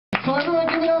So everyone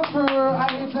give it up for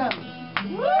IHM.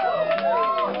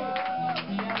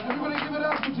 Everybody give it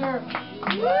up for Jared.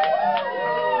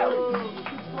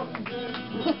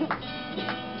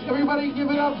 Everybody give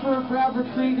it up for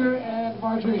Bradford Krieger and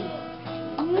Marjorie. Hey,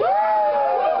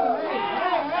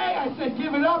 I said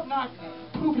give it up, not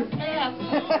poop your pants.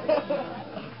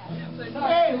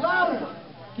 Hey, louder.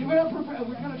 Give it up for,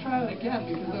 we're going to try that again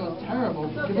because that was terrible.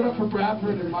 Give it up for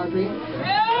Bradford and Marjorie.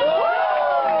 Yeah,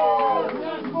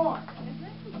 more.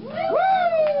 Woo!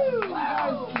 You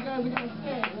guys are going to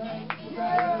stay, right?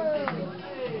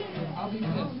 I'll be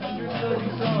pissed. I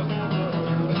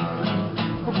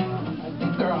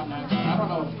think they're on next. I don't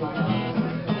know what's going on.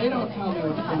 They don't tell me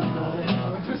what's going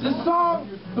on. This song,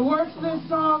 the words to this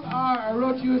song are, I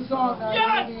wrote you a song, now you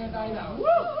owe me a night out.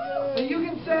 So you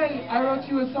can say, I wrote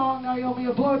you a song, now you owe me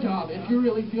a blowjob, if you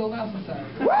really feel necessary.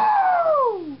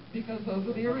 Woo! Because those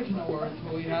are the original words,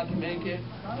 but we had to make it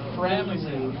family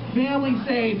safe. Family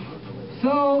safe.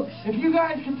 So, if you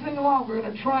guys can sing along, we're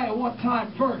going to try it one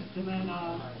time first, and then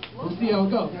we'll see how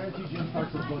it goes. 1,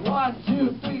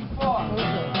 2, 3, 4.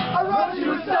 I wrote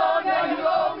you a song, now you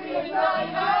owe me a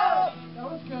night out.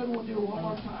 That was good, we'll do it one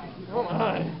more time. Come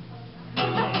on.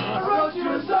 I wrote you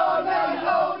a song, now you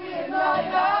owe me a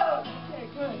night out. Okay,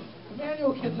 good. The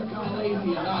manual kids are kind of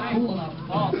lazy and not cool enough to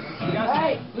fall.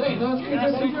 Hey, those kids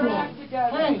are too cool.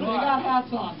 Hey, they got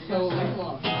hats on, so leave them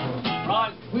alone.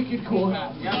 Ron, wicked cool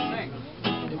hats. You gotta sing.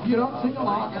 If you don't sing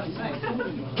along, I'll sing.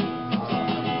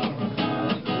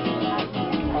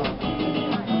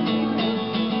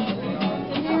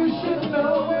 You should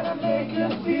know when I make you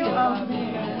feel I'm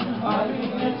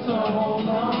fighting it so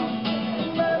long.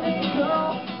 Let me go,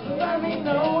 let me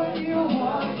know when you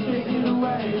want to take it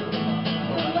away.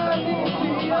 Let me be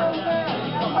your man.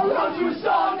 I wrote you a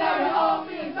song, now you owe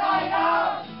me a night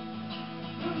out.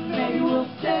 Maybe we'll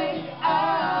stay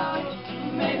out,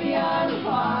 maybe I'm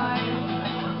fine.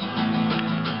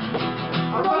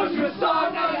 I wrote you a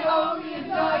song, now you owe me a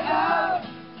night out.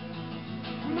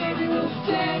 Maybe we'll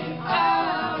stay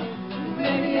out,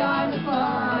 maybe I'm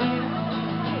fine.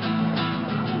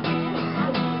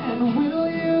 And will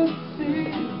you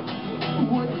see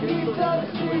what he does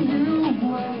to you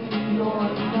when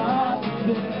you're not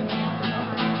there?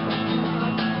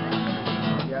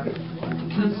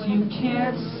 'Cause you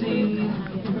can't see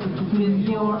with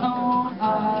your own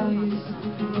eyes.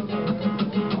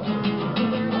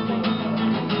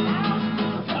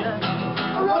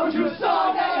 I wrote you a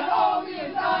song, now you owe me a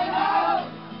night out.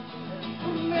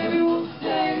 Maybe we'll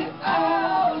stay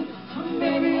out,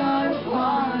 maybe I'm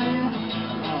fine.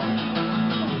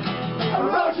 I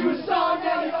wrote you a song,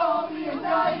 now you owe me a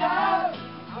night out.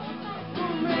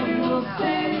 Maybe we'll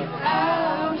stay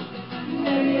out,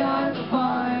 maybe I'm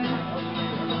fine.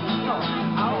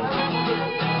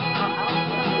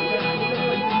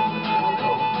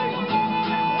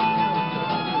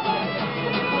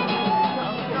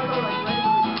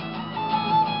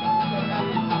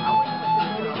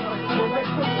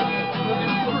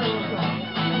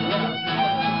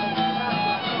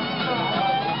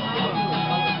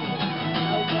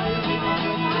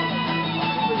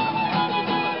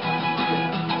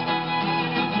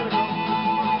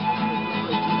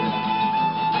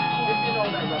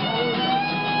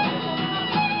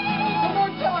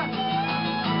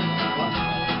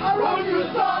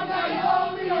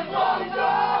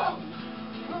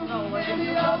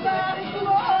 Maybe I'll let it go.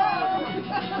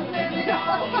 Maybe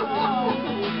I'll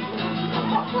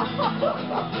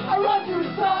I wrote you a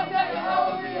song, now you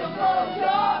owe me a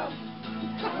blowjob.